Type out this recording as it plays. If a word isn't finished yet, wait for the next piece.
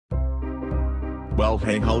Well,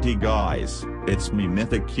 hey howdy guys, it's me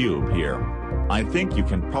Mythik Keyub here. I think you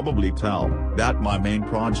can probably tell that my main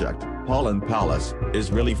project, Pollen Palace,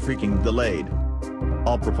 is really freaking delayed.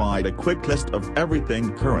 I'll provide a quick list of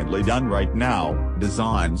everything currently done right now: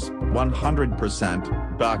 designs,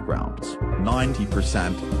 100%, backgrounds,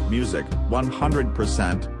 90%, music,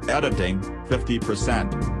 100%, editing,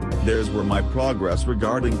 50%. There's where my progress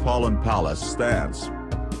regarding Pollen Palace stands.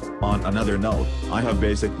 On another note, I have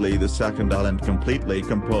basically the second island completely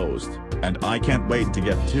composed, and I can't wait to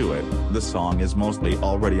get to it. The song is mostly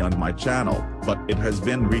already on my channel, but it has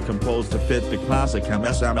been recomposed to fit the classic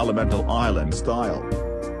MSM elemental island style.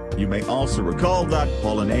 You may also recall that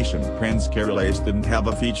Pollination Prince Carolace didn't have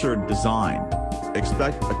a featured design.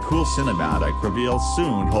 Expect a cool cinematic reveal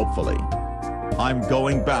soon, hopefully. I'm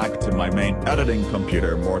going back to my main editing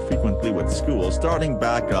computer more frequently with school starting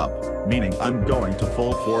back up, meaning I'm going to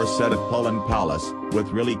full force edit Pollen Palace, with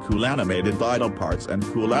really cool animated idle parts and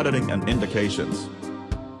cool editing and indications.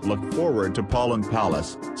 Look forward to Pollen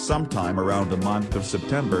Palace, sometime around the month of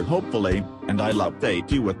September hopefully, and I'll update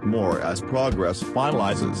you with more as progress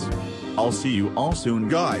finalizes. I'll see you all soon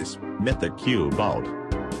guys. Mythik Keyub out.